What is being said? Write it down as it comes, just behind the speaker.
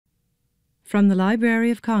From the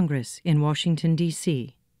Library of Congress in Washington,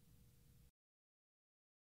 D.C.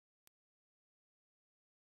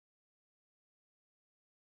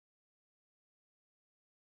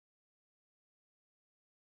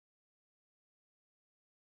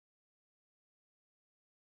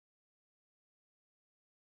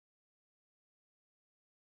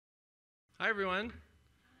 Hi, everyone.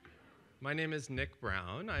 My name is Nick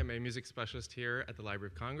Brown. I'm a music specialist here at the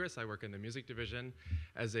Library of Congress. I work in the music division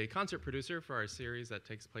as a concert producer for our series that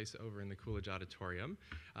takes place over in the Coolidge Auditorium.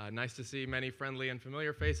 Nice to see many friendly and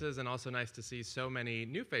familiar faces, and also nice to see so many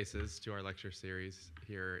new faces to our lecture series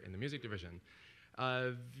here in the music division.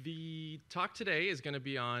 The talk today is going to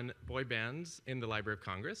be on boy bands in the Library of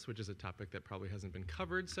Congress, which is a topic that probably hasn't been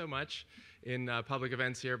covered so much in public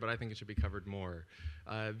events here, but I think it should be covered more.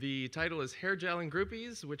 The title is Hair Gel and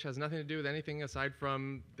Groupies, which has nothing to do with anything aside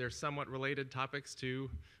from they're somewhat related topics to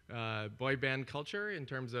boy band culture in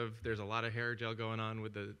terms of there's a lot of hair gel going on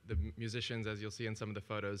with the musicians, as you'll see in some of the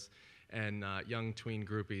photos, and young tween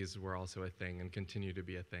groupies were also a thing and continue to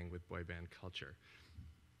be a thing with boy band culture.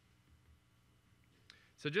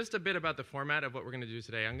 So just a bit about the format of what we're going to do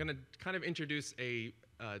today. I'm going to kind of introduce a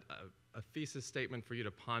thesis statement for you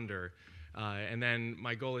to ponder, and then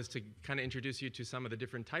my goal is to kind of introduce you to some of the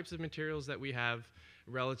different types of materials that we have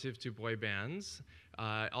relative to boy bands.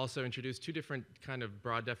 Also introduce two different kind of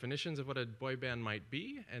broad definitions of what a boy band might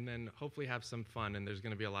be, and then hopefully have some fun, and there's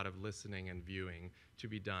going to be a lot of listening and viewing to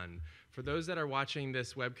be done. For those that are watching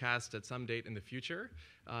this webcast at some date in the future,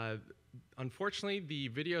 unfortunately, the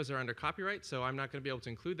videos are under copyright, so I'm not going to be able to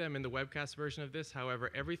include them in the webcast version of this. However,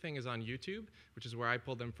 everything is on YouTube, which is where I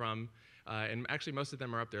pulled them from. And actually, most of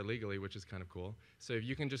them are up there legally, which is kind of cool. So if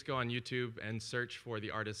you can just go on YouTube and search for the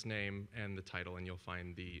artist's name and the title, and you'll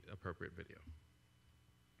find the appropriate video.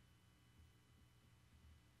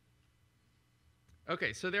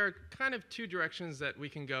 OK, so there are kind of two directions that we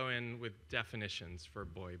can go in with definitions for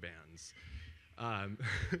boy bands.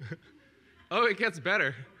 Oh, it gets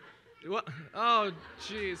better. What? Oh,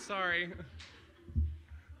 geez, sorry.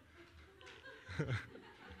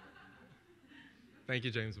 Thank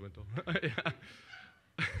you, James Wintle.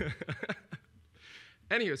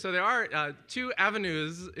 Anyway, so there are two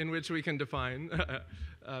avenues in which we can define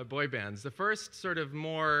boy bands. The first, sort of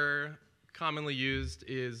more commonly used,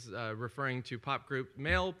 is referring to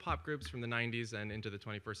male pop groups from the 90s and into the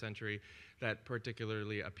 21st century that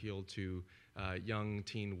particularly appeal to young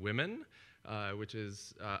teen women. Which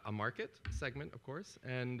is a market segment, of course.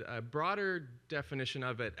 And a broader definition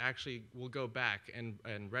of it actually will go back and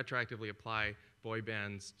retroactively apply boy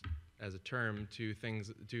bands as a term to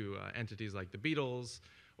entities like the Beatles,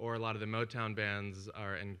 or a lot of the Motown bands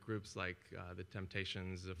and groups like the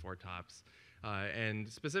Temptations, the Four Tops. And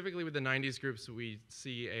specifically with the 90s groups, we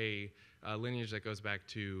see a lineage that goes back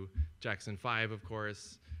to Jackson 5, of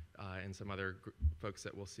course, and some other folks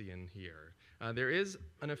that we'll see in here. There is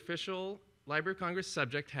an official Library of Congress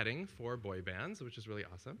subject heading for boy bands, which is really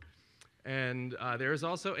awesome. And there is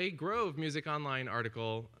also a Grove Music Online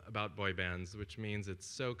article about boy bands, which means it's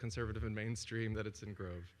so conservative and mainstream that it's in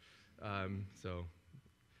Grove.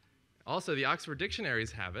 Also, the Oxford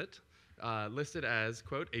Dictionaries have it listed as,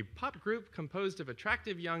 quote, a pop group composed of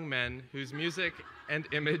attractive young men whose music and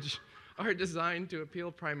image are designed to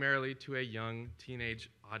appeal primarily to a young teenage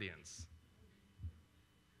audience.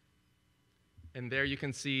 And there you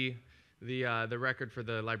can see the record for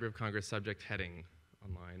the Library of Congress subject heading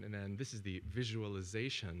online. And then this is the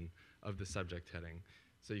visualization of the subject heading.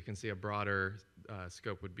 So you can see a broader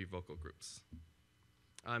scope would be vocal groups.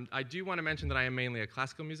 I do want to mention that I am mainly a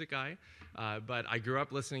classical music guy, but I grew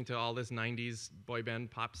up listening to all this 90s boy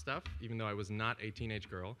band pop stuff, even though I was not a teenage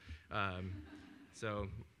girl. So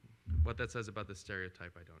what that says about the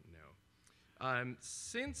stereotype, I don't know.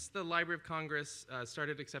 Since the Library of Congress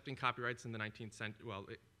started accepting copyrights in the 19th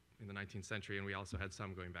century, and we also had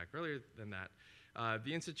some going back earlier than that,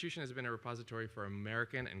 the institution has been a repository for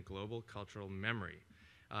American and global cultural memory.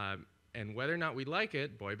 And whether or not we like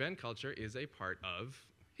it, boy band culture is a part of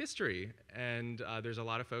history. And there's a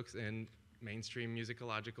lot of folks in mainstream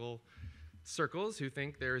musicological circles who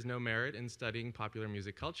think there is no merit in studying popular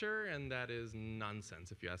music culture, and that is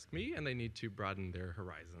nonsense if you ask me, and they need to broaden their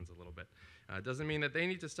horizons a little bit. It doesn't mean that they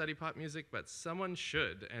need to study pop music, but someone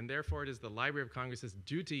should, and therefore it is the Library of Congress's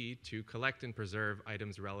duty to collect and preserve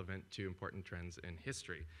items relevant to important trends in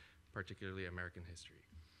history, particularly American history.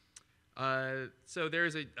 So there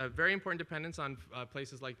is a very important dependence on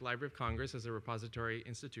places like the Library of Congress as a repository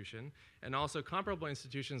institution, and also comparable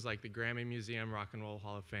institutions like the Grammy Museum, Rock and Roll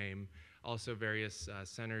Hall of Fame, also various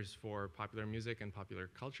centers for popular music and popular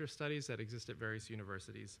culture studies that exist at various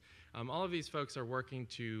universities. All of these folks are working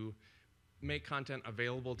to make content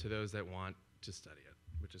available to those that want to study it,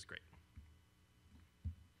 which is great.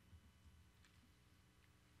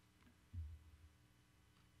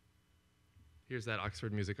 Here's that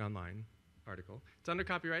Oxford Music Online article. It's under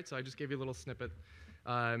copyright, so I just gave you a little snippet.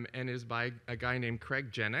 And it is by a guy named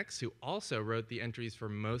Craig Jennings, who also wrote the entries for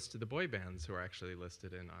most of the boy bands who are actually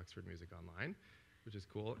listed in Oxford Music Online, which is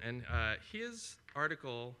cool. And his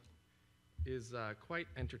article is quite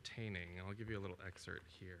entertaining. I'll give you a little excerpt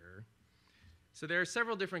here. So there are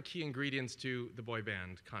several different key ingredients to the boy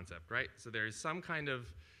band concept, right? So there's some kind of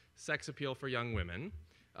sex appeal for young women,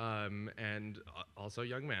 and also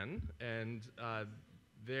young men. And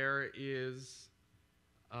there is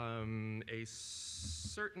a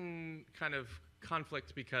certain kind of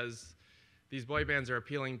conflict because these boy bands are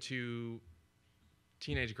appealing to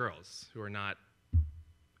teenage girls who are not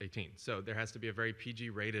 18. So there has to be a very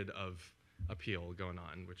PG rated of appeal going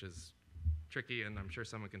on, which is tricky, and I'm sure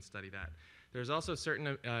someone can study that. There's also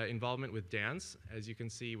certain involvement with dance, as you can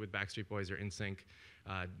see with Backstreet Boys or NSYNC.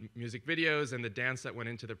 Music videos and the dance that went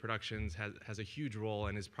into the productions has a huge role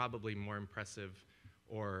and is probably more impressive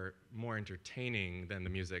or more entertaining than the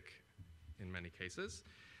music in many cases.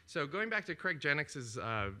 So going back to Craig Jennings'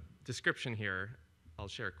 description here, I'll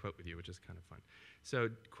share a quote with you, which is kind of fun. So,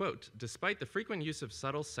 quote, "Despite the frequent use of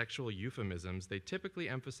subtle sexual euphemisms, they typically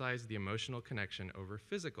emphasize the emotional connection over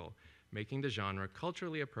physical, making the genre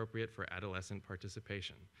culturally appropriate for adolescent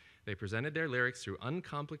participation. They presented their lyrics through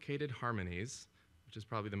uncomplicated harmonies," which is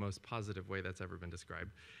probably the most positive way that's ever been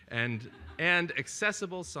described, and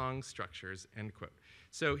accessible song structures, end quote.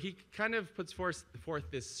 So he kind of puts forth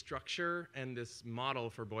this structure and this model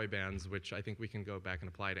for boy bands, which I think we can go back and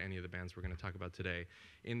apply to any of the bands we're going to talk about today,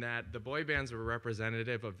 in that the boy bands were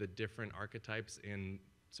representative of the different archetypes in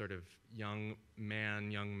sort of young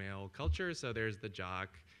man, young male culture. So there's the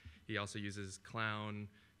jock. He also uses clown,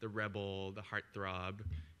 the rebel, the heartthrob,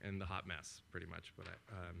 and the hot mess, pretty much. But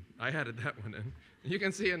I added that one in. You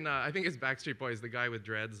can see in, I think it's Backstreet Boys, the guy with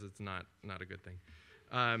dreads. It's not a good thing.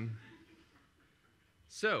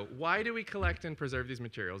 So why do we collect and preserve these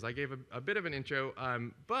materials? I gave a bit of an intro,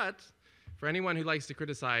 but for anyone who likes to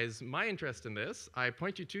criticize my interest in this, I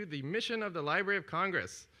point you to the mission of the Library of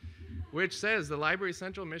Congress, which says the library's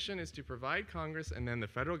central mission is to provide Congress and then the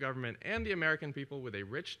federal government and the American people with a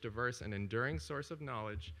rich, diverse, and enduring source of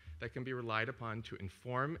knowledge that can be relied upon to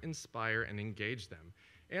inform, inspire, and engage them,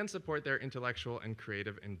 and support their intellectual and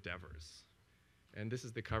creative endeavors. And this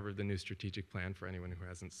is the cover of the new strategic plan for anyone who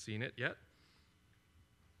hasn't seen it yet.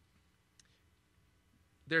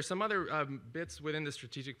 There's some other bits within the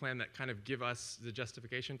strategic plan that kind of give us the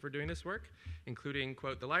justification for doing this work, including,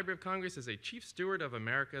 quote, "The Library of Congress is a chief steward of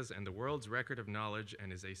America's and the world's record of knowledge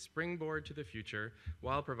and is a springboard to the future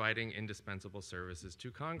while providing indispensable services to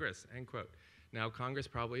Congress," end quote. Now, Congress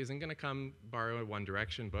probably isn't going to come borrow a One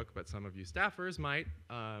Direction book, but some of you staffers might.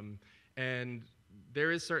 And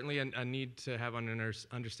there is certainly a need to have an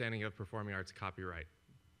understanding of performing arts copyright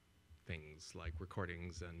things like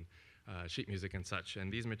recordings and sheet music and such,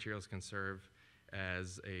 and these materials can serve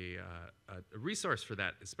as a resource for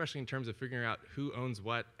that, especially in terms of figuring out who owns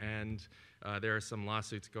what, and there are some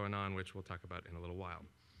lawsuits going on, which we'll talk about in a little while.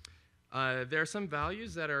 There are some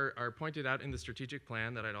values that are pointed out in the strategic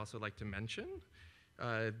plan that I'd also like to mention.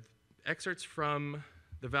 Excerpts from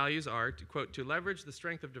the values are, to, quote, "To leverage the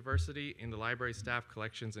strength of diversity in the library staff,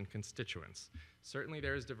 collections, and constituents." Certainly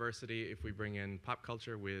there is diversity if we bring in pop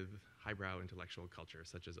culture with highbrow intellectual culture,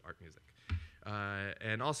 such as art music.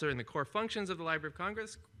 And also in the core functions of the Library of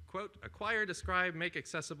Congress, quote, "Acquire, describe, make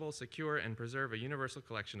accessible, secure, and preserve a universal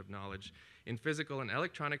collection of knowledge in physical and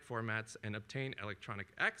electronic formats and obtain electronic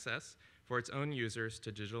access for its own users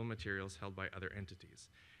to digital materials held by other entities."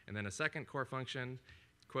 And then a second core function,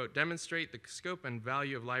 quote, "Demonstrate the scope and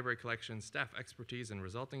value of library collections, staff expertise, and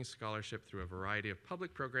resulting scholarship through a variety of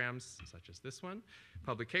public programs, such as this one,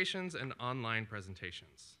 publications, and online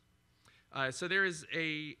presentations." So there is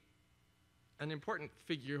an important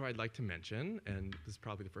figure who I'd like to mention, and this is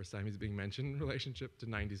probably the first time he's being mentioned in relationship to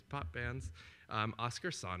 90s pop bands.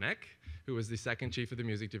 Oscar Sonic, who was the second chief of the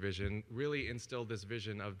music division, really instilled this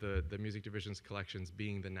vision of the music division's collections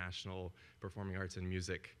being the national performing arts and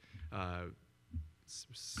music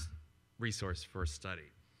resource for study.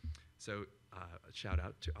 So a shout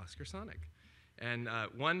out to Oscar Sonic. And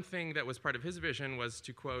one thing that was part of his vision was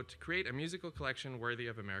to, quote, "Create a musical collection worthy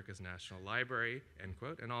of America's National Library," end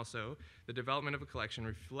quote, and also the development of a collection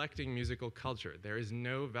reflecting musical culture. There is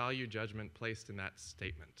no value judgment placed in that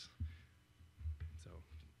statement. So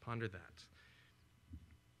ponder that.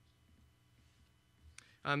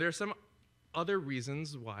 There are some other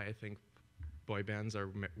reasons why I think boy bands are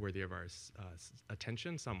worthy of our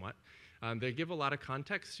attention somewhat. They give a lot of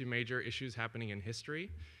context to major issues happening in history.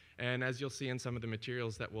 And as you'll see in some of the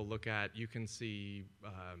materials that we'll look at, you can see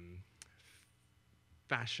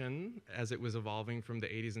fashion as it was evolving from the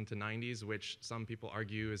 80s into 90s, which some people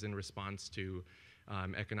argue is in response to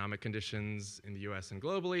economic conditions in the US and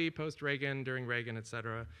globally, post-Reagan, during Reagan, et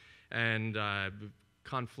cetera. And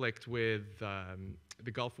conflict with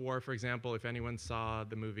the Gulf War, for example. If anyone saw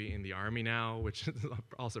the movie In the Army Now, which is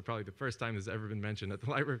also probably the first time this has ever been mentioned at the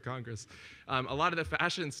Library of Congress, a lot of the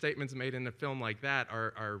fashion statements made in a film like that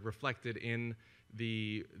are reflected in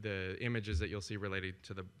the images that you'll see related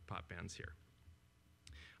to the pop bands here.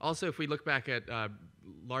 Also, if we look back at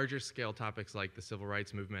larger scale topics like the civil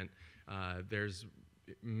rights movement, there's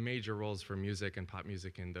major roles for music and pop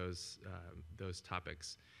music in those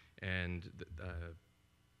topics. And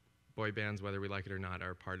boy bands, whether we like it or not,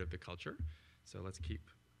 are part of the culture. So let's keep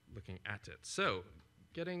looking at it. So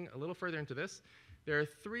getting a little further into this, there are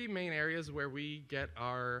three main areas where we get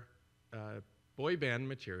our boy band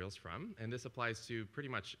materials from, and this applies to pretty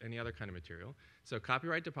much any other kind of material. So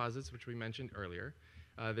copyright deposits, which we mentioned earlier.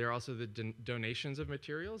 There are also the donations of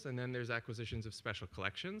materials, and then there's acquisitions of special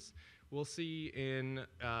collections. We'll see in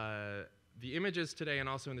the images today and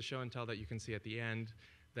also in the show and tell that you can see at the end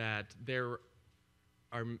that there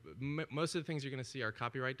are most of the things you're going to see are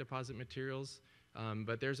copyright deposit materials,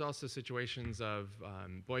 but there's also situations of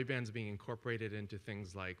boy bands being incorporated into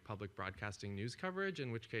things like public broadcasting news coverage,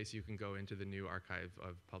 in which case you can go into the new archive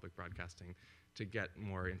of public broadcasting to get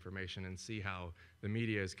more information and see how the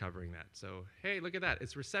media is covering that. So, hey, look at that.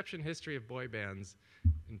 It's reception history of boy bands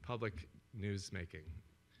in public news making.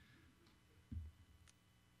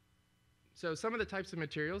 So some of the types of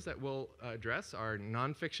materials that we'll address are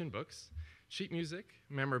nonfiction books, sheet music,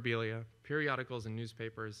 memorabilia, periodicals and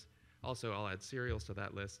newspapers. Also, I'll add serials to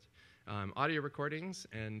that list. Audio recordings,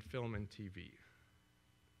 and film and TV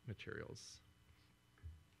materials.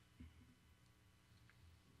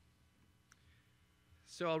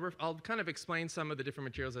 So I'll kind of explain some of the different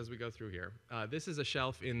materials as we go through here. This is a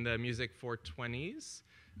shelf in the Music 420s,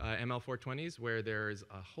 ML 420s, where there's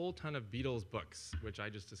a whole ton of Beatles books, which I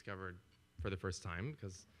just discovered for the first time,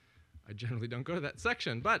 because I generally don't go to that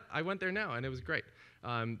section, but I went there now, and it was great.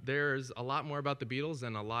 There's a lot more about the Beatles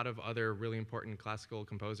and a lot of other really important classical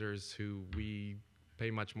composers who we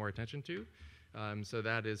pay much more attention to. So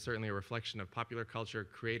that is certainly a reflection of popular culture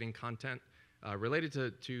creating content related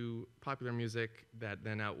to popular music that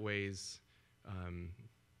then outweighs.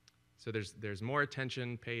 So there's more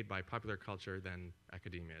attention paid by popular culture than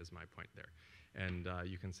academia, is my point there. And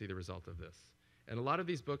you can see the result of this. And a lot of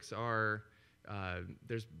these books are,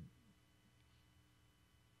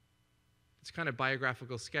 it's kind of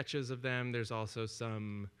biographical sketches of them. There's also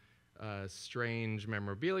some strange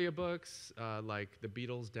memorabilia books, like The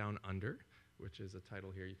Beatles Down Under, which is a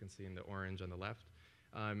title here you can see in the orange on the left.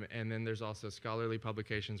 And then there's also scholarly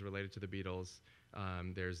publications related to the Beatles.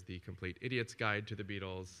 There's the Complete Idiot's Guide to the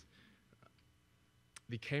Beatles,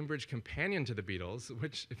 the Cambridge Companion to the Beatles,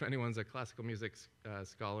 which, if anyone's a classical music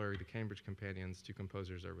scholar, the Cambridge Companions to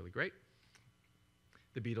composers are really great.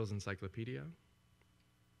 The Beatles Encyclopedia,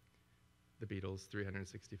 The Beatles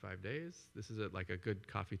 365 Days. This is like a good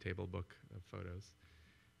coffee table book of photos.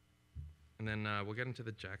 And then we'll get into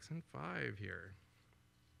the Jackson 5 here.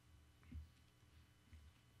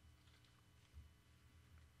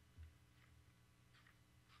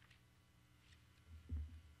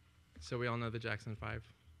 So we all know the Jackson 5?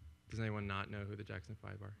 Does anyone not know who the Jackson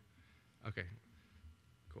 5 are? Okay,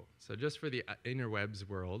 cool. So just for the interwebs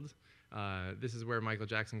world, this is where Michael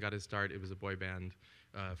Jackson got his start. It was a boy band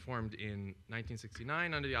formed in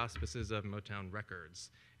 1969 under the auspices of Motown Records,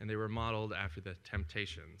 and they were modeled after the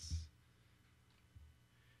Temptations.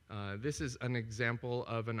 This is an example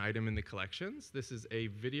of an item in the collections. This is a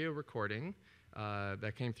video recording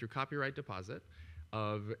that came through copyright deposit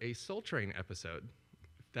of a Soul Train episode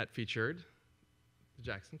that featured the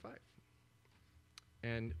Jackson 5.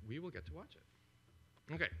 And we will get to watch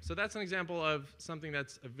it. Okay, so that's an example of something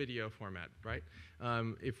that's a video format, right?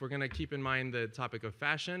 If we're gonna keep in mind the topic of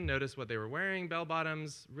fashion, notice what they were wearing, bell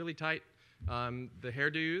bottoms, really tight. The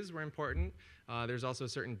hairdos were important. There's also a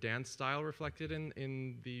certain dance style reflected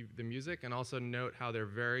in the music, and also note how they're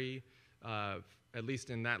very, at least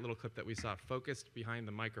in that little clip that we saw, focused behind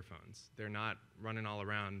the microphones. They're not running all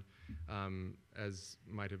around as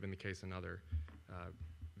might have been the case in other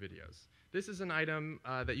videos. This is an item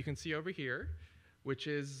that you can see over here, which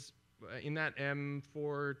is in that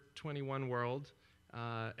M421 world,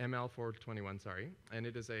 ML421, sorry, and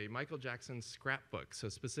it is a Michael Jackson scrapbook, so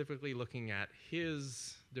specifically looking at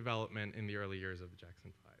his development in the early years of the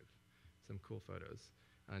Jackson 5. some cool photos.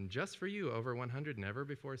 And just for you, over 100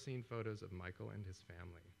 never-before-seen photos of Michael and his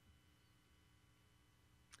family.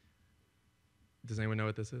 Does anyone know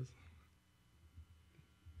what this is?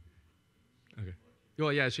 Okay.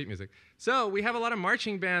 Well, yeah, sheet music. So we have a lot of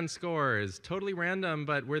marching band scores, totally random,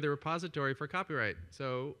 but we're the repository for copyright.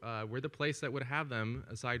 So we're the place that would have them,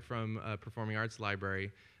 aside from a performing arts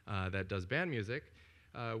library that does band music.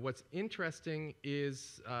 What's interesting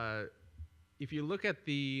is if you look at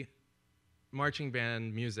the marching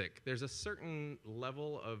band music, there's a certain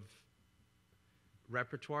level of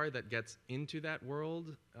repertoire that gets into that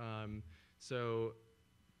world. So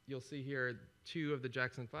you'll see here 2 of the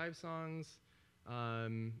Jackson 5 songs.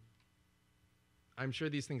 I'm sure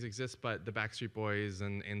these things exist, but the Backstreet Boys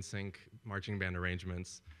and NSYNC marching band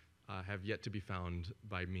arrangements have yet to be found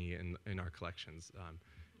by me in our collections.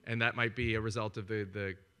 And that might be a result of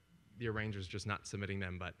the arrangers just not submitting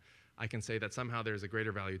them, but I can say that somehow there's a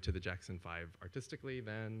greater value to the Jackson 5 artistically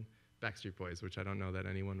than Backstreet Boys, which I don't know that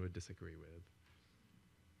anyone would disagree with.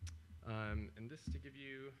 And this to give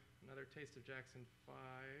you another taste of Jackson 5.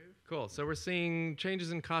 Cool, so we're seeing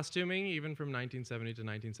changes in costuming even from 1970 to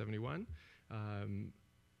 1971.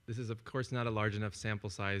 This is of course not a large enough sample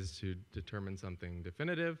size to determine something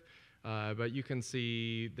definitive, but you can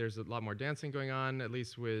see there's a lot more dancing going on, at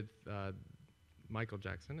least with Michael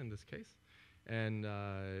Jackson in this case. And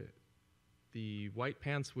the white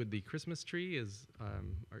pants with the Christmas tree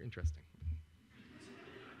are interesting.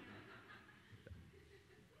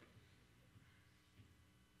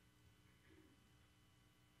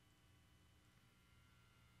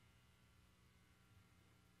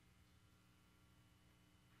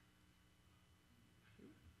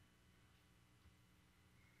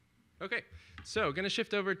 Okay, so going to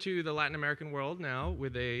shift over to the Latin American world now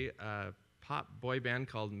with a pop boy band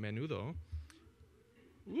called Menudo.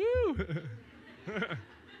 Woo!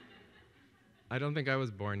 I don't think I was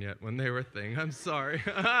born yet when they were a thing. I'm sorry.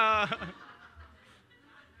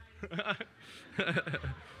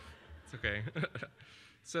 It's okay.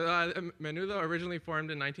 So Menudo originally formed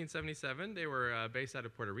in 1977. They were based out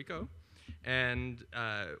of Puerto Rico. And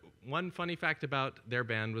one funny fact about their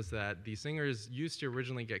band was that the singers used to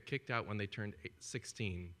originally get kicked out when they turned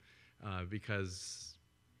 16 because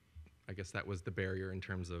I guess that was the barrier in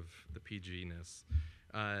terms of the PG-ness.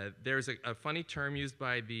 There's a funny term used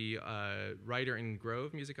by the writer in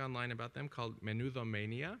Grove Music Online about them called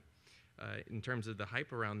menudomania in terms of the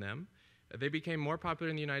hype around them. They became more popular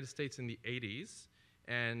in the United States in the 80s.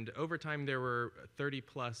 And over time, there were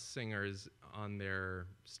 30-plus singers on their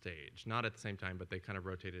stage. Not at the same time, but they kind of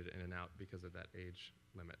rotated in and out because of that age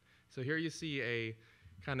limit. So here you see a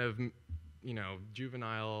kind of,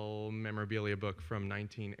 juvenile memorabilia book from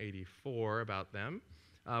 1984 about them.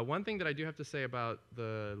 One thing that I do have to say about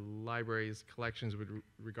the library's collections with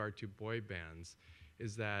regard to boy bands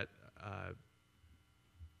is that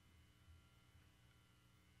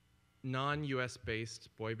non-US based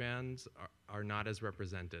boy bands are not as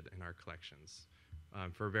represented in our collections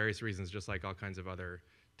for various reasons, just like all kinds of other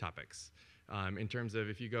topics. In terms of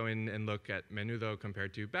if you go in and look at Menudo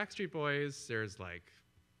compared to Backstreet Boys, there's like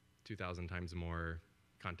 2,000 times more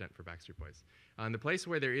content for Backstreet Boys. The place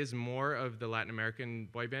where there is more of the Latin American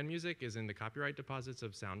boy band music is in the copyright deposits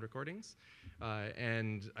of sound recordings.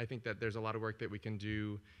 And I think that there's a lot of work that we can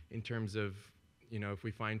do in terms of, if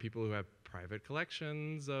we find people who have private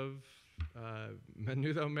collections of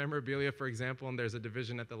Menudo memorabilia, for example, and there's a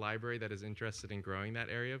division at the library that is interested in growing that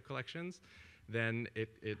area of collections, then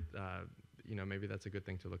maybe that's a good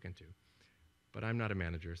thing to look into. But I'm not a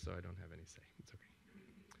manager, so I don't have any say. It's okay.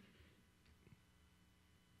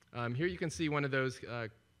 Here you can see one of those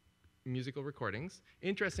musical recordings.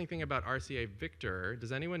 Interesting thing about RCA Victor,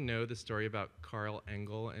 does anyone know the story about Carl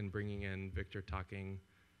Engel and bringing in Victor talking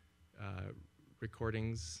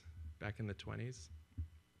recordings back in the 20s?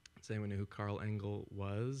 Does anyone know who Carl Engel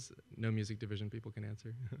was? No music division people can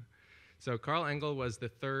answer. So Carl Engel was the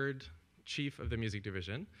 3rd chief of the music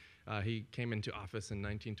division. He came into office in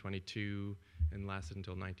 1922 and lasted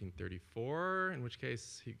until 1934, in which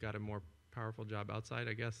case he got a more powerful job outside,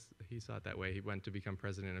 I guess. He saw it that way. He went to become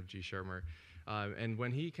president of G. Schirmer. And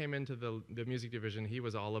when he came into the music division, he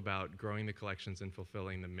was all about growing the collections and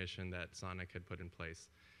fulfilling the mission that Sonic had put in place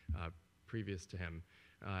previous to him.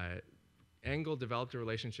 Engel developed a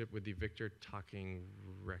relationship with the Victor Talking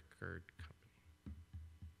Record Company,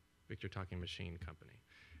 Victor Talking Machine Company.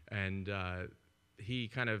 And he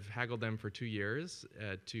kind of haggled them for 2 years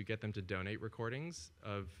to get them to donate recordings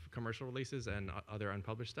of commercial releases and other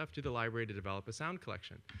unpublished stuff to the library to develop a sound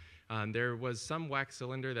collection. There was some wax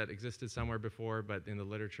cylinder that existed somewhere before, but in the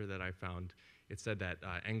literature that I found, it said that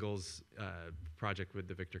Engel's project with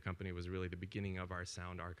the Victor Company was really the beginning of our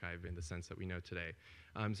sound archive in the sense that we know today.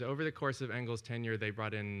 So over the course of Engel's tenure, they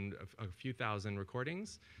brought in a few thousand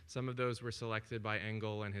recordings. Some of those were selected by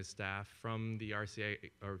Engel and his staff from the RCA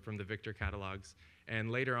or from the Victor catalogs. And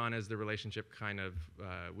later on, as the relationship kind of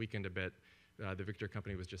weakened a bit, the Victor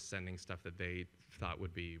Company was just sending stuff that they thought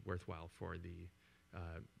would be worthwhile for the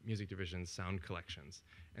music division's sound collections.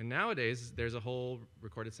 And nowadays, there's a whole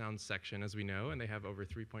recorded sound section, as we know, and they have over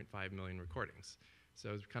 3.5 million recordings.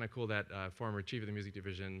 So it's kind of cool that former chief of the music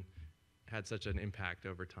division had such an impact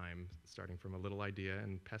over time, starting from a little idea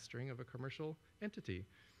and pestering of a commercial entity.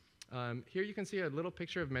 Here you can see a little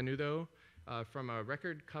picture of Menudo from a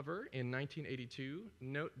record cover in 1982.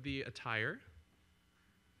 Note the attire.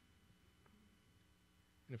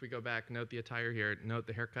 And if we go back, note the attire here, note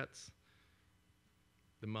the haircuts.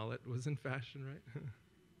 The mullet was in fashion, right?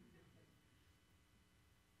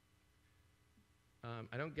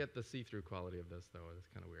 I don't get the see-through quality of this, though. It's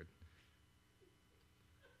kind of weird.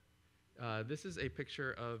 This is a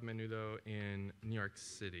picture of Menudo in New York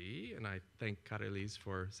City, and I thank Carelis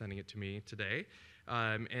for sending it to me today.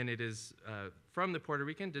 And it is from the Puerto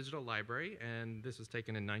Rican Digital Library, and this was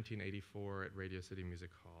taken in 1984 at Radio City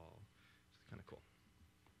Music Hall, which is kind of cool.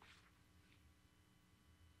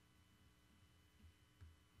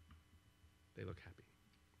 They look happy.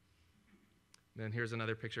 Then here's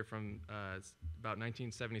another picture from about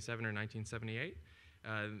 1977 or 1978.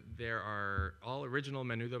 There are all original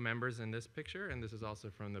Menudo members in this picture, and this is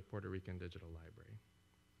also from the Puerto Rican Digital Library.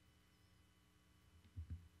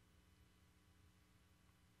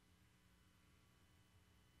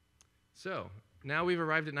 So now we've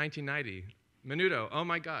arrived at 1990. Menudo, oh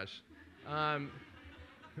my gosh.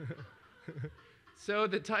 So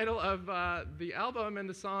the title of the album and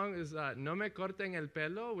the song is No me corten el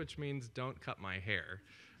pelo, which means don't cut my hair.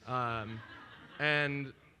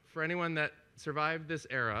 And for anyone that survived this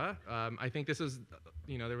era, I think this is,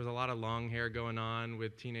 there was a lot of long hair going on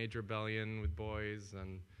with teenage rebellion with boys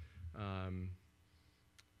and,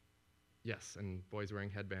 yes, and boys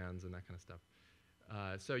wearing headbands and that kind of stuff.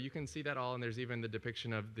 So you can see that all, and there's even the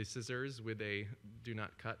depiction of the scissors with a do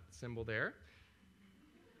not cut symbol there.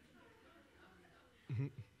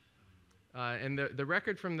 And the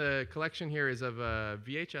record from the collection here is of a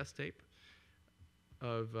VHS tape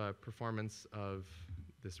of performance of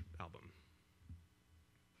this album.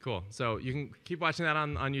 Cool. So you can keep watching that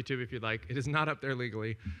on YouTube if you'd like. It is not up there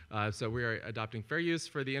legally, so we are adopting fair use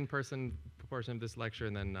for the in-person portion of this lecture,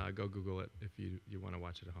 and then go Google it if you want to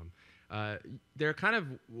watch it at home. There are kind of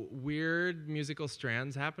weird musical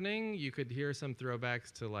strands happening. You could hear some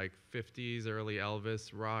throwbacks to like 50s, early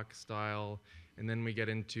Elvis rock style, and then we get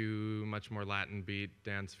into much more Latin beat,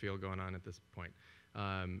 dance feel going on at this point,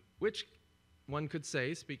 which one could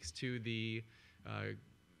say speaks to the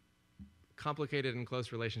complicated and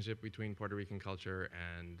close relationship between Puerto Rican culture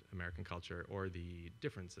and American culture, or the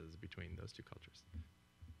differences between those two cultures.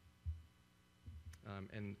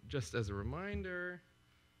 And just as a reminder,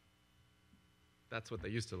 that's what they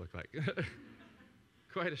used to look like.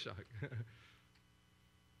 Quite a shock.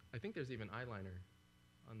 I think there's even eyeliner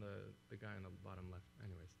on the guy on the bottom left.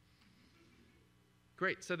 Anyways.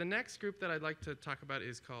 Great, so the next group that I'd like to talk about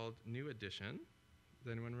is called New Edition.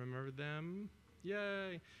 Does anyone remember them?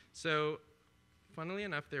 Yay! So, funnily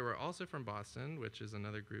enough, they were also from Boston, which is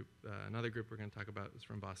another group we're going to talk about is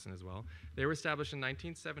from Boston as well. They were established in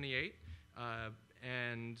 1978,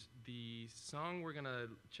 and the song we're going to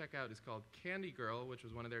check out is called Candy Girl, which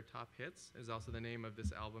was one of their top hits. Is also the name of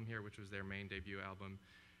this album here, which was their main debut album.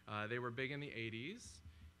 They were big in the 80s,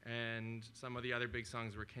 and some of the other big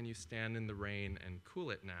songs were Can You Stand in the Rain and Cool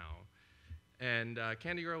It Now. And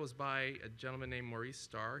Candy Girl was by a gentleman named Maurice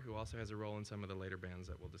Starr, who also has a role in some of the later bands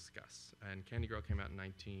that we'll discuss. And Candy Girl came out in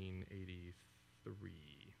 1983.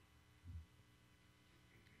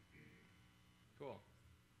 Cool.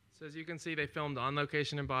 So as you can see, they filmed on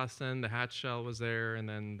location in Boston. The Hatch Shell was there, and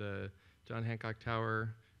then the John Hancock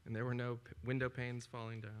Tower, and there were no window panes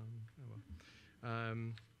falling down. Oh, well.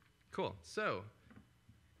 Cool. So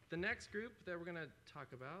the next group that we're going to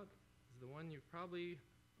talk about is the one you've probably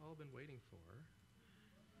all been waiting for.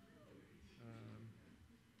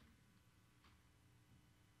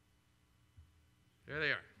 There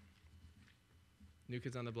they are. New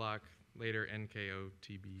Kids on the Block, later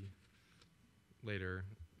NKOTB, later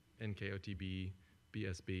NKOTB,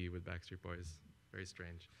 BSB with Backstreet Boys. Very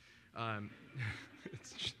strange. I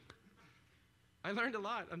learned a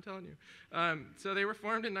lot, I'm telling you. So they were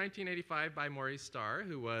formed in 1985 by Maurice Starr,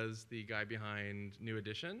 who was the guy behind New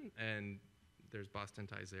Edition, and there's Boston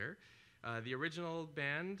ties there. The original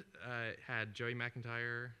band had Joey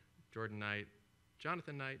McIntyre, Jordan Knight,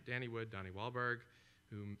 Jonathan Knight, Danny Wood, Donnie Wahlberg,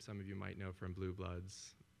 whom some of you might know from Blue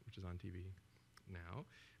Bloods, which is on TV now.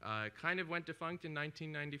 Kind of went defunct in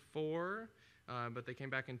 1994, but they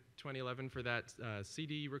came back in 2011 for that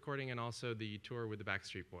CD recording and also the tour with the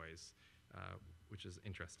Backstreet Boys, which is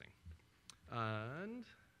interesting. And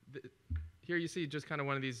here you see just kind of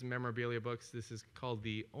one of these memorabilia books. This is called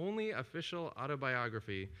The Only Official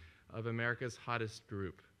Autobiography of America's Hottest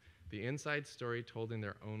Group, the inside story told in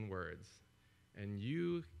their own words. And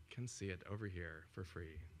you can see it over here for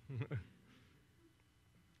free.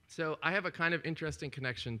 So I have a kind of interesting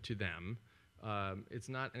connection to them. It's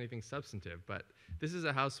not anything substantive, but this is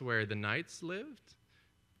a house where the Knights lived,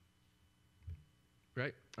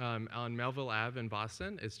 right? On Melville Ave in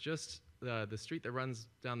Boston. It's just the street that runs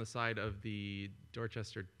down the side of the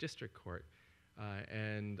Dorchester District Court.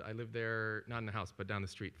 And I lived there, not in the house, but down the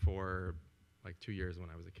street for like 2 years when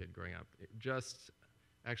I was a kid growing up. Just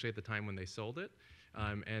actually at the time when they sold it.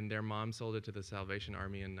 And their mom sold it to the Salvation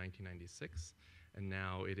Army in 1996. And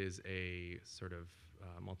now it is a sort of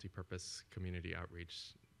multi-purpose community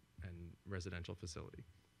outreach and residential facility.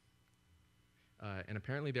 And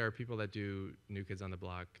apparently there are people that do New Kids on the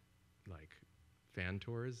Block, like fan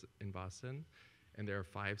tours in Boston. And there are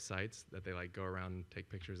 5 sites that they like go around and take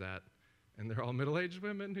pictures at. And they're all middle-aged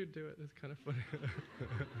women who do it. It's kind of funny.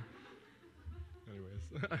 Anyways.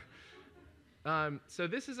 So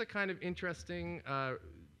this is a kind of interesting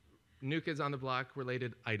New Kids on the Block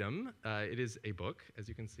related item. It is a book, as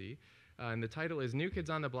you can see. And the title is New Kids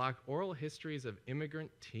on the Block, Oral Histories of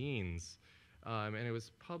Immigrant Teens. And it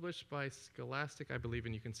was published by Scholastic, I believe,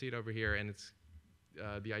 and you can see it over here. And it's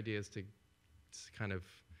the idea is to kind of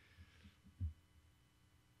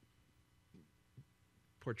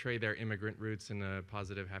portray their immigrant roots in a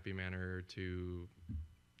positive, happy manner to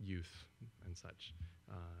youth and such.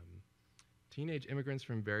 Teenage immigrants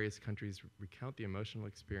from various countries recount the emotional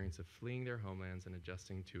experience of fleeing their homelands and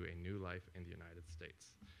adjusting to a new life in the United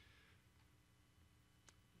States.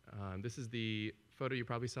 This is the photo you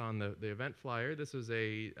probably saw on the event flyer. This was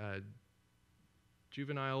a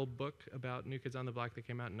juvenile book about New Kids on the Block that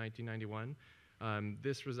came out in 1991.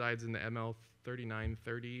 This resides in the ML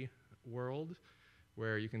 3930 world,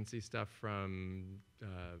 where you can see stuff from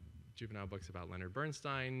juvenile books about Leonard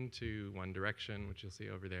Bernstein to One Direction, which you'll see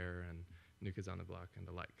over there, and New Kids on the Block and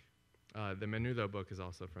the like. The Menudo book is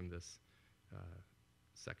also from this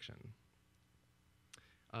section.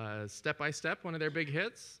 Step by Step, one of their big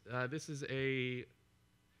hits. This is a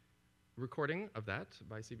recording of that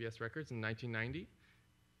by CBS Records in 1990.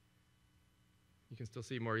 You can still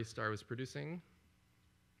see Maurice Starr was producing.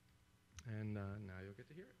 And now you'll get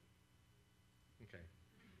to hear it. Okay.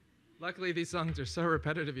 Luckily, these songs are so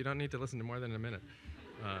repetitive, you don't need to listen to more than a minute.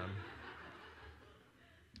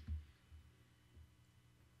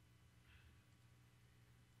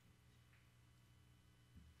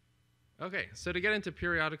 Okay, so to get into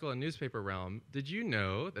periodical and newspaper realm, did you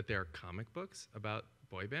know that there are comic books about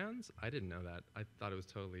boy bands? I didn't know that. I thought it was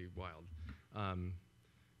totally wild.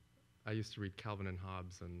 I used to read Calvin and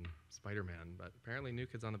Hobbes and Spider-Man, but apparently New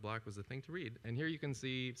Kids on the Block was the thing to read. And here you can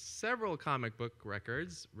see several comic book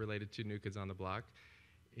records related to New Kids on the Block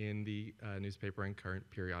in the newspaper and current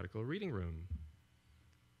periodical reading room.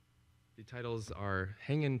 The titles are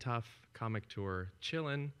Hangin' Tough, Comic Tour,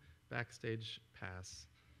 Chillin', Backstage Pass,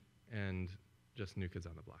 and just New Kids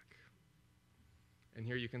on the Block. And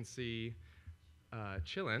here you can see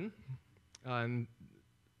Chillin'.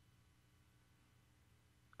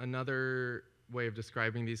 Another way of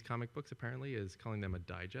describing these comic books, apparently, is calling them a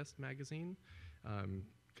digest magazine,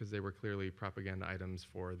 because they were clearly propaganda items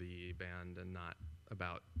for the band and not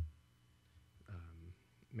about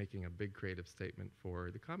making a big creative statement for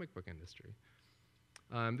the comic book industry.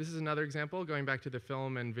 This is another example, going back to the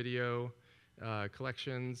film and video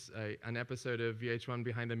collections, an episode of VH1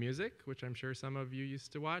 Behind the Music, which I'm sure some of you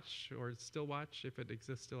used to watch, or still watch, if it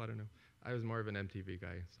exists still, I don't know. I was more of an MTV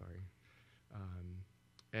guy, sorry.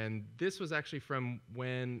 And this was actually from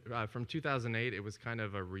when, from 2008, it was kind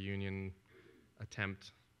of a reunion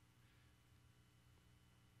attempt.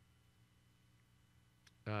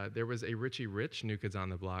 There was a Richie Rich, New Kids on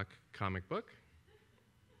the Block comic book.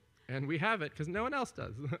 And we have it, because no one else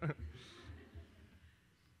does.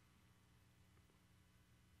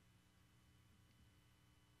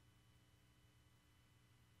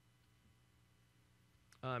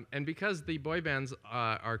 And because the boy bands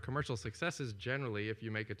are commercial successes generally, if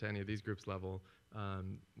you make it to any of these groups level,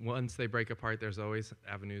 once they break apart, there's always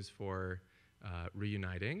avenues for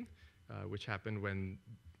reuniting, which happened when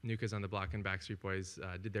New Kids on the Block and Backstreet Boys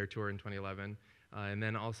did their tour in 2011. And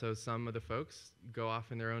then also some of the folks go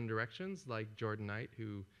off in their own directions, like Jordan Knight,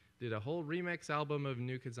 who did a whole remix album of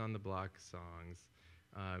New Kids on the Block songs,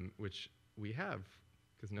 which we have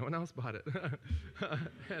because no one else bought it.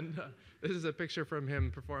 And this is a picture from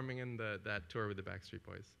him performing in that tour with the Backstreet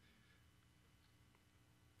Boys.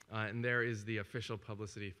 And there is the official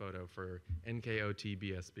publicity photo for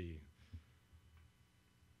NKOTBSB.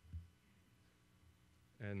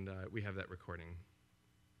 And we have that recording.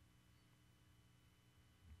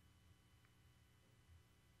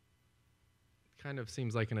 Kind of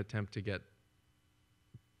seems like an attempt to get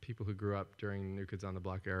people who grew up during New Kids on the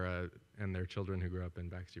Block era and their children who grew up in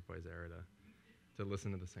Backstreet Boys era to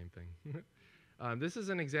listen to the same thing. This is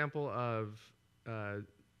an example of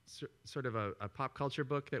sort of a pop culture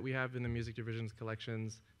book that we have in the music division's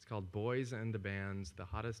collections. It's called Boys and the Bands, The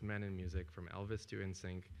Hottest Men in Music from Elvis to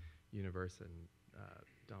NSYNC, Universe, and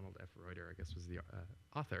Donald F. Reuter, I guess, was the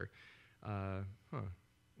author.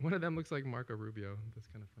 One of them looks like Marco Rubio. That's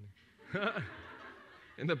kind of funny.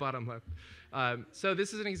 In the bottom left. So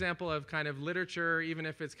this is an example of kind of literature, even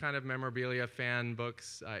if it's kind of memorabilia, fan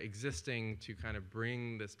books, existing to kind of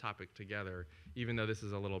bring this topic together, even though this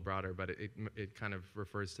is a little broader, but it kind of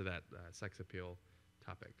refers to that sex appeal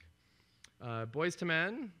topic. Boyz II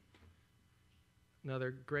Men,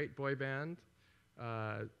 another great boy band.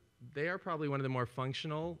 They are probably one of the more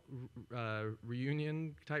functional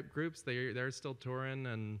reunion type groups. They're still touring,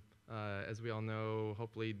 and as we all know,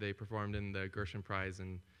 hopefully they performed in the Gershwin Prize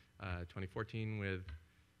in 2014 with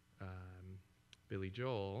Billy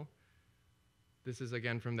Joel. This is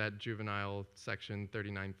again from that juvenile section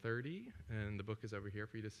 3930, and the book is over here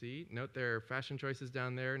for you to see. Note their fashion choices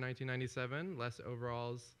down there, 1997, less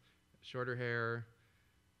overalls, shorter hair,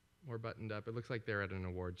 more buttoned up. It looks like they're at an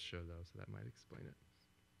awards show though, so that might explain it.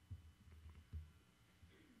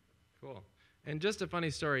 Cool. And just a funny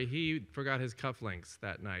story, he forgot his cufflinks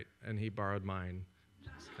that night, and he borrowed mine.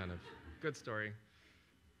 Just kind of good story.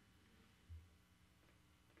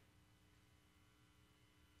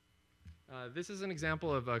 This is an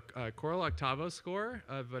example of a choral octavo score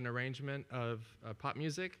of an arrangement of pop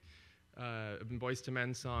music. Boyz II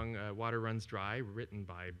Men song Water Runs Dry, written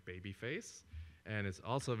by Babyface. And it's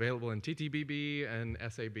also available in TTBB and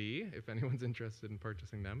SAB, if anyone's interested in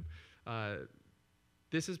purchasing them.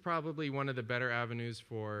 This is probably one of the better avenues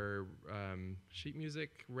for sheet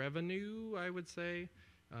music revenue, I would say,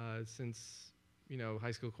 since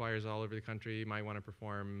high school choirs all over the country might want to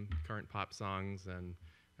perform current pop songs, and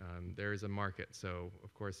there is a market. So,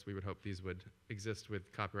 of course, we would hope these would exist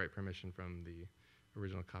with copyright permission from the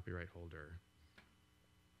original copyright holder.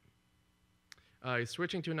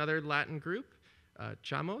 Switching to another Latin group,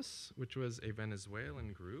 Chamos, which was a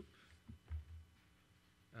Venezuelan group.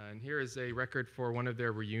 And here is a record for one of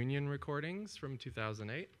their reunion recordings from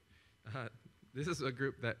 2008. This is a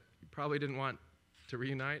group that you probably didn't want to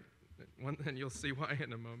reunite, and you'll see why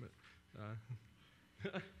in a moment.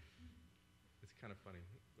 It's kind of funny,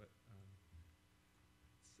 but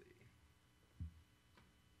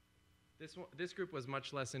let's see. This group was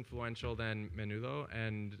much less influential than Menudo,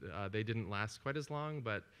 and they didn't last quite as long,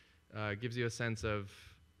 but gives you a sense of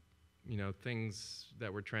things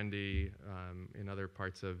that were trendy in other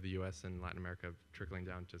parts of the US and Latin America trickling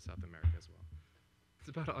down to South America as well. It's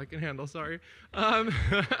about all I can handle, sorry.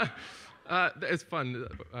 It's fun.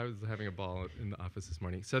 I was having a ball in the office this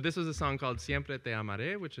morning. So this was a song called Siempre Te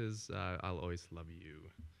Amaré, which is I'll Always Love You.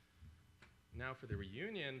 Now for the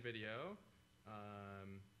reunion video.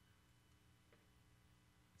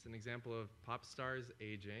 It's an example of pop stars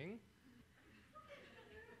aging.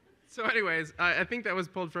 So anyways, I think that was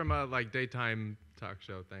pulled from a daytime talk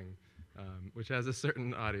show thing, which has a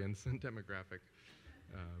certain audience and demographic.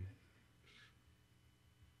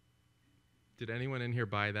 Did anyone in here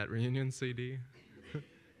buy that reunion CD?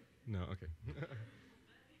 No, okay.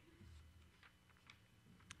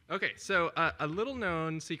 Okay, so a little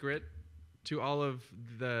known secret to all of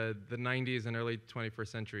the 90s and early 21st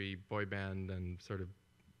century boy band and sort of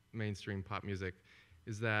mainstream pop music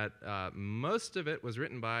is that most of it was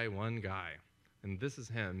written by one guy. And this is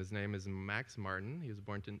him. His name is Max Martin. He was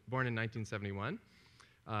born in 1971.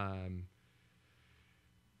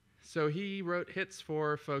 So he wrote hits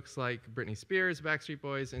for folks like Britney Spears, Backstreet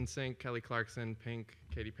Boys, NSYNC, Kelly Clarkson, Pink,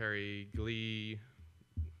 Katy Perry, Glee,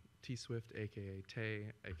 T-Swift, a.k.a. Tay,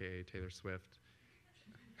 a.k.a. Taylor Swift,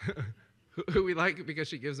 who we like because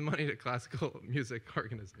she gives money to classical music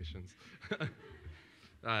organizations.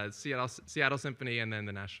 Seattle Symphony and then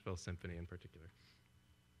the Nashville Symphony in particular.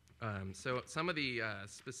 So some of the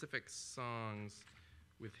specific songs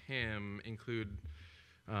with him include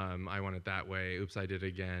I Want It That Way, Oops, I Did It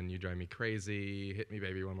Again, You Drive Me Crazy, Hit Me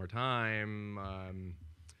Baby One More Time,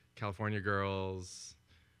 California Girls,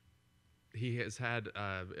 he has had,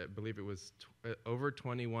 I believe it was over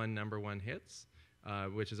 21 #1 hits,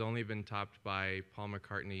 which has only been topped by Paul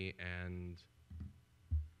McCartney and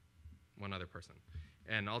one other person.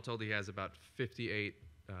 And all told, he has about 58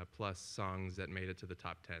 plus songs that made it to the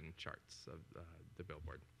top 10 charts of the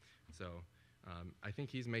Billboard. So I think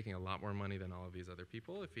he's making a lot more money than all of these other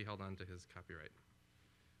people if he held on to his copyright.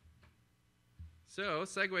 So,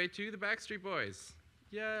 segue to the Backstreet Boys.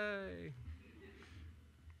 Yay!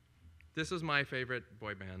 This was my favorite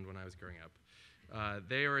boy band when I was growing up.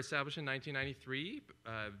 They were established in 1993,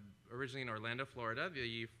 originally in Orlando, Florida.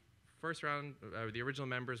 The first round, the original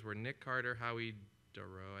members were Nick Carter, Howie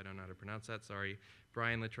Dorough, I don't know how to pronounce that, sorry,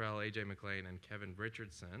 Brian Littrell, AJ McLean, and Kevin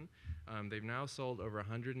Richardson. They've now sold over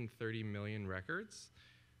 130 million records,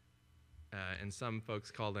 and some folks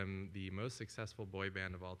call them the most successful boy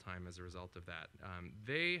band of all time as a result of that.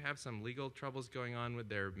 They have some legal troubles going on with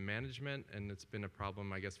their management, and it's been a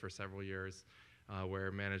problem, I guess, for several years, where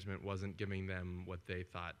management wasn't giving them what they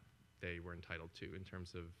thought they were entitled to in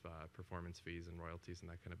terms of performance fees and royalties and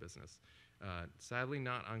that kind of business. Sadly,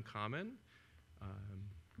 not uncommon.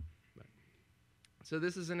 So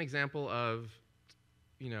this is an example of,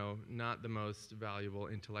 not the most valuable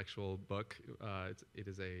intellectual book. It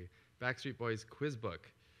is a Backstreet Boys quiz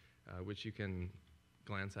book, which you can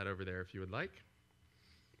glance at over there if you would like.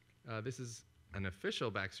 This is an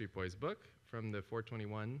official Backstreet Boys book from the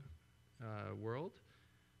 421 world.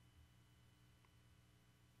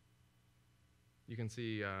 You can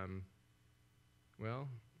see, well,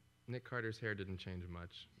 Nick Carter's hair didn't change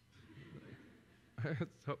much. I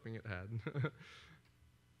was hoping it had.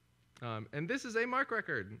 And this is a mark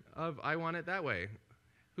record of I Want It That Way.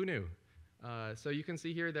 Who knew? So you can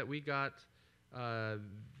see here that we got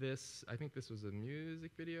this, I think this was a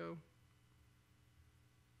music video.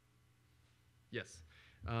 Yes.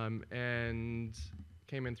 And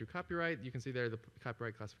came in through copyright. You can see there the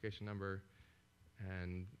copyright classification number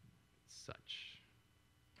and such.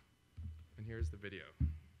 And here's the video.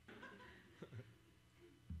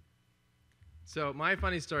 So my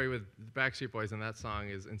funny story with the Backstreet Boys and that song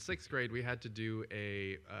is in 6th grade we had to do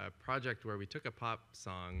a project where we took a pop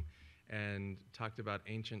song and talked about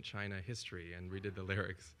ancient China history and redid the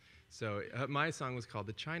lyrics. So my song was called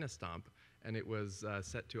The China Stomp, and it was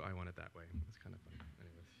set to I Want It That Way. It was kind of fun.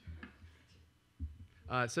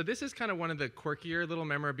 Anyways. So this is kind of one of the quirkier little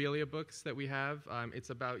memorabilia books that we have. It's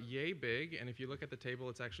about yay big, and if you look at the table,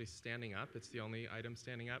 it's actually standing up. It's the only item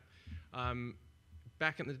standing up.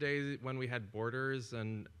 Back in the days when we had Borders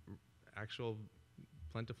and actual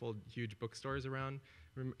plentiful huge bookstores around,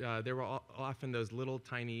 there were often those little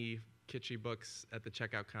tiny kitschy books at the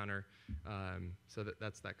checkout counter. So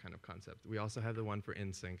that's that kind of concept. We also have the one for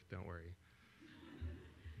NSYNC, don't worry.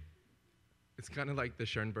 It's kind of like the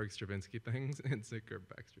Schoenberg-Stravinsky things, NSYNC or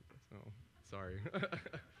Backstreet Boys. Oh, sorry.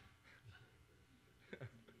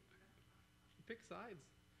 Pick sides.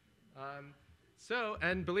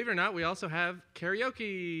 And believe it or not, we also have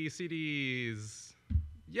karaoke CDs.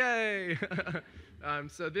 Yay!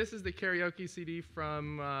 So this is the karaoke CD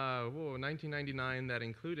from 1999 that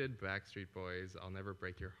included Backstreet Boys, I'll Never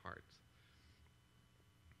Break Your Heart.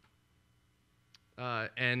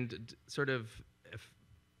 And sort of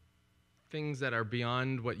things that are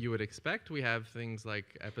beyond what you would expect. We have things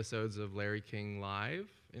like episodes of Larry King Live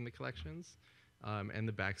in the collections. And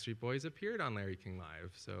the Backstreet Boys appeared on Larry King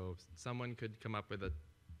Live, so someone could come up with a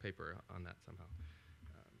paper on that somehow.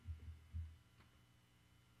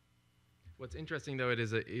 What's interesting, though,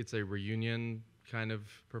 it's a reunion kind of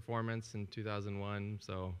performance in 2001,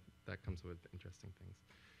 so that comes with interesting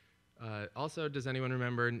things. Also, does anyone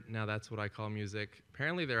remember Now That's What I Call Music?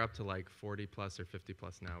 Apparently they're up to like 40 plus or 50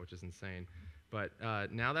 plus now, which is insane. But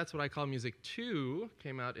Now That's What I Call Music 2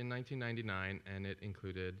 came out in 1999, and it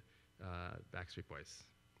included Backstreet Boys.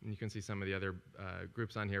 And you can see some of the other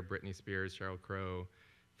groups on here: Britney Spears, Sheryl Crow,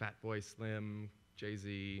 Fatboy Slim,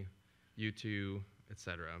 Jay-Z, U2,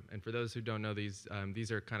 etc. And for those who don't know, these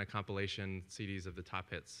are kind of compilation CDs of the top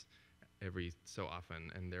hits every so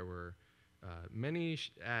often. And there were many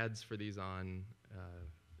ads for these on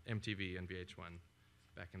MTV and VH1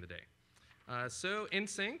 back in the day. So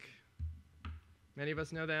NSYNC, many of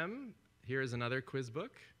us know them. Here is another quiz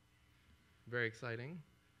book. Very exciting.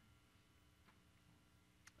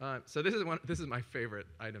 So this is my favorite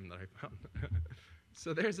item that I found.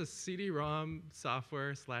 So there's a CD-ROM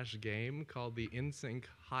software / game called the NSYNC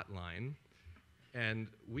Hotline, and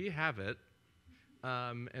we have it.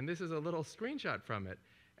 And this is a little screenshot from it.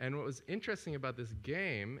 And what was interesting about this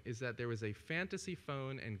game is that there was a fantasy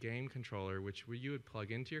phone and game controller which you would plug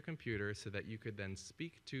into your computer so that you could then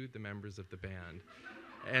speak to the members of the band.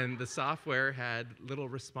 And the software had little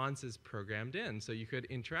responses programmed in, so you could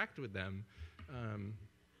interact with them.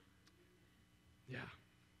 Yeah.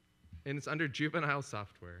 And it's under juvenile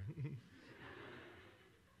software.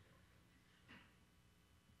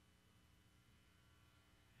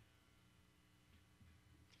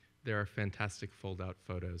 There are fantastic fold-out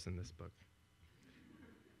photos in this book.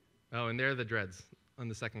 Oh, and there are the dreads on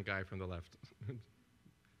the second guy from the left.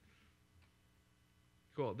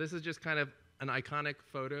 Cool. This is just kind of an iconic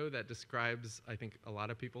photo that describes, I think, a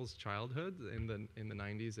lot of people's childhood in the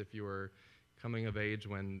 90s. If you were coming of age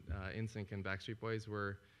when NSYNC and Backstreet Boys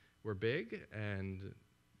were big, and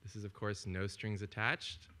this is, of course, No Strings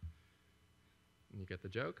Attached. And you get the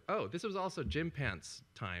joke. Oh, this was also gym pants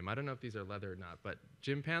time. I don't know if these are leather or not, but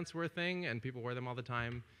gym pants were a thing, and people wore them all the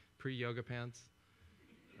time, pre-yoga pants.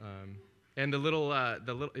 And the little,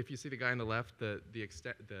 if you see the guy on the left, the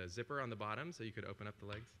zipper on the bottom, so you could open up the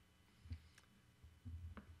legs.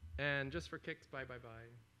 And just for kicks, bye, bye, bye.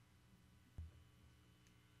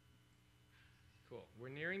 Cool. We're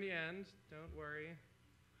nearing the end. Don't worry.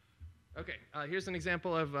 Okay, here's an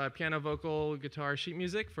example of piano, vocal, guitar sheet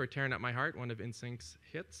music for Tearing Up My Heart, one of NSYNC's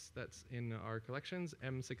hits that's in our collections,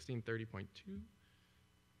 M1630.2.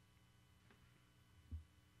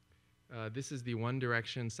 This is the One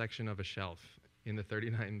Direction section of a shelf in the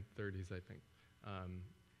 3930s, I think.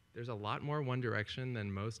 There's a lot more One Direction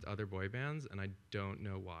than most other boy bands, and I don't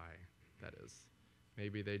know why that is.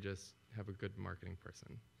 Maybe they just have a good marketing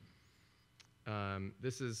person.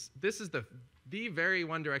 This is the very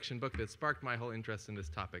One Direction book that sparked my whole interest in this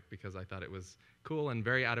topic, because I thought it was cool and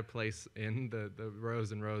very out of place in the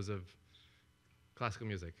rows and rows of classical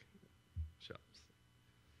music shops.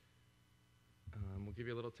 We'll give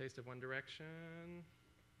you a little taste of One Direction.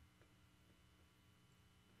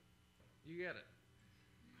 You get it.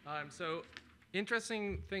 So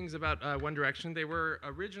interesting things about One Direction. They were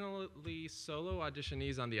originally solo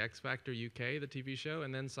auditionees on the X Factor UK, the TV show,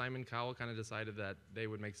 and then Simon Cowell kind of decided that they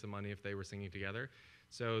would make some money if they were singing together.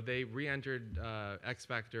 So they re-entered X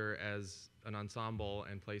Factor as an ensemble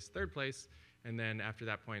and placed third place. And then after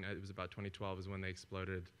that point, it was about 2012 is when they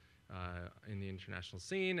exploded in the international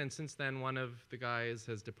scene. And since then, one of the guys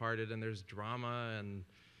has departed, and there's drama. And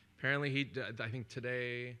apparently, I think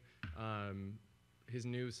today, his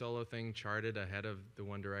new solo thing charted ahead of the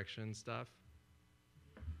One Direction stuff.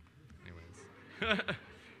 Anyways.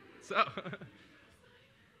 So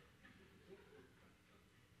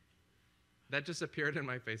that just appeared in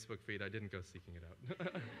my Facebook feed. I didn't go seeking it out.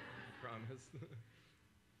 I promise.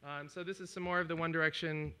 So this is some more of the One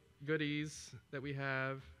Direction goodies that we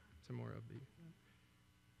have. Some more of the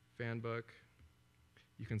fan book.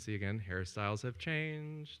 You can see again, hairstyles have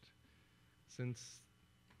changed since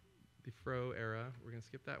the fro era. We're going to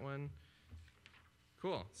skip that one.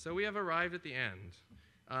 Cool. So we have arrived at the end.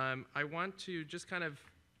 I want to just kind of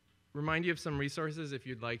remind you of some resources if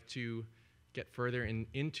you'd like to get further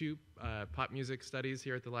into pop music studies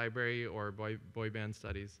here at the library, or boy band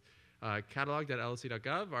studies.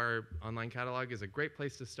 Catalog.lsc.gov, our online catalog, is a great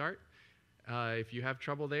place to start. If you have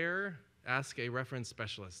trouble there, ask a reference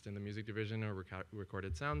specialist in the music division or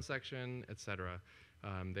recorded sound section, etc.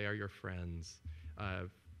 They are your friends.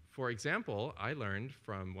 For example, I learned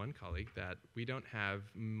from one colleague that we don't have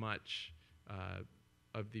much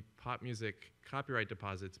of the pop music copyright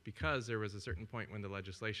deposits because there was a certain point when the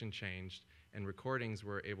legislation changed and recordings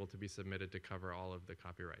were able to be submitted to cover all of the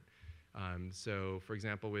copyright. So, for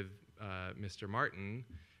example, with Mr. Martin,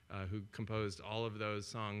 who composed all of those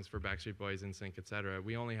songs for Backstreet Boys, NSYNC, etc.,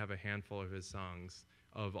 we only have a handful of his songs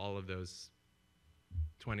of all of those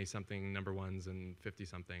 20-something number ones and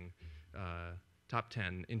 50-something top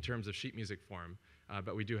 10 in terms of sheet music form,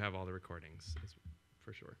 but we do have all the recordings,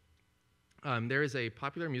 for sure. There is a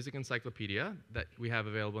popular music encyclopedia that we have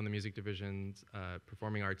available in the music division's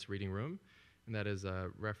performing arts reading room, and that is a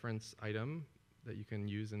reference item that you can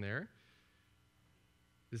use in there.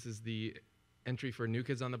 This is the entry for New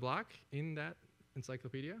Kids on the Block in that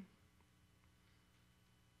encyclopedia.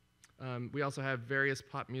 We also have various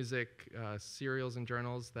pop music serials and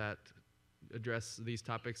journals that address these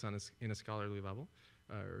topics in a scholarly level,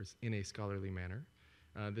 or in a scholarly manner.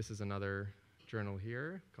 This is another journal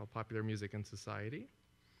here called Popular Music and Society.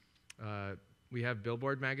 We have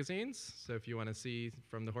Billboard magazines, so if you want to see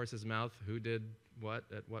from the horse's mouth who did what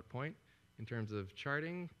at what point in terms of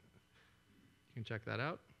charting, you can check that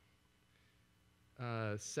out.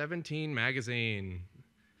 17 magazine.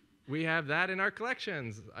 We have that in our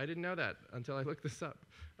collections. I didn't know that until I looked this up.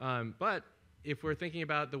 But if we're thinking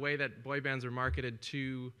about the way that boy bands are marketed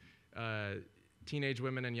to teenage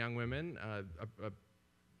women and young women,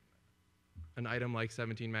 an item like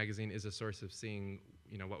 17 magazine is a source of seeing,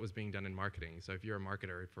 what was being done in marketing. So if you're a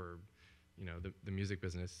marketer for, the music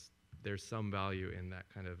business, there's some value in that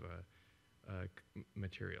kind of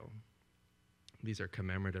material. These are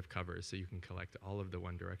commemorative covers, so you can collect all of the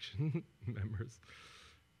One Direction members.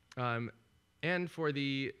 And for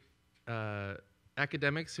the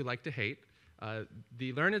academics who like to hate,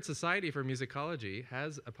 the Learned Society for Musicology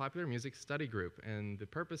has a popular music study group, and the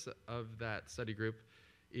purpose of that study group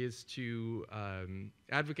is to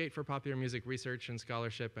advocate for popular music research and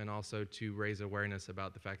scholarship, and also to raise awareness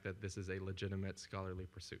about the fact that this is a legitimate scholarly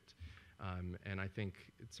pursuit. And I think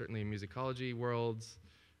certainly in musicology worlds,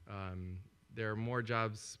 there are more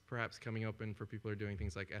jobs perhaps coming open for people who are doing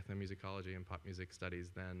things like ethnomusicology and pop music studies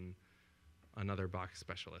than another Bach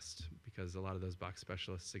specialist, because a lot of those Bach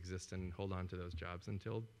specialists exist and hold on to those jobs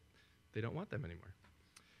until they don't want them anymore.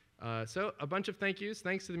 So a bunch of thank yous.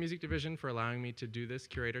 Thanks to the music division for allowing me to do this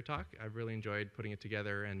curator talk. I've really enjoyed putting it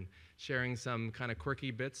together and sharing some kind of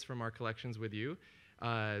quirky bits from our collections with you.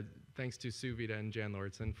 Thanks to Sue Vida and Jan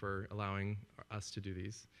Lordson for allowing us to do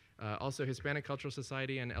these. Also Hispanic Cultural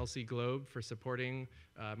Society and LC Globe for supporting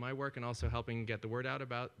my work and also helping get the word out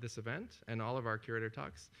about this event and all of our curator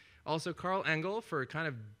talks. Also Carl Engel for kind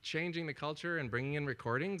of changing the culture and bringing in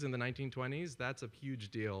recordings in the 1920s. That's a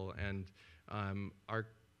huge deal, and our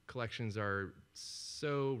collections are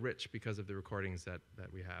so rich because of the recordings that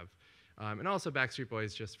we have. And also Backstreet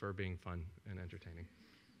Boys just for being fun and entertaining.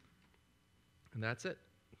 And that's it.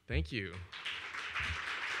 Thank you.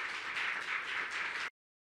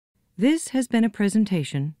 This has been a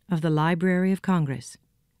presentation of the Library of Congress.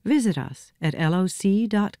 Visit us at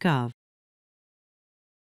loc.gov.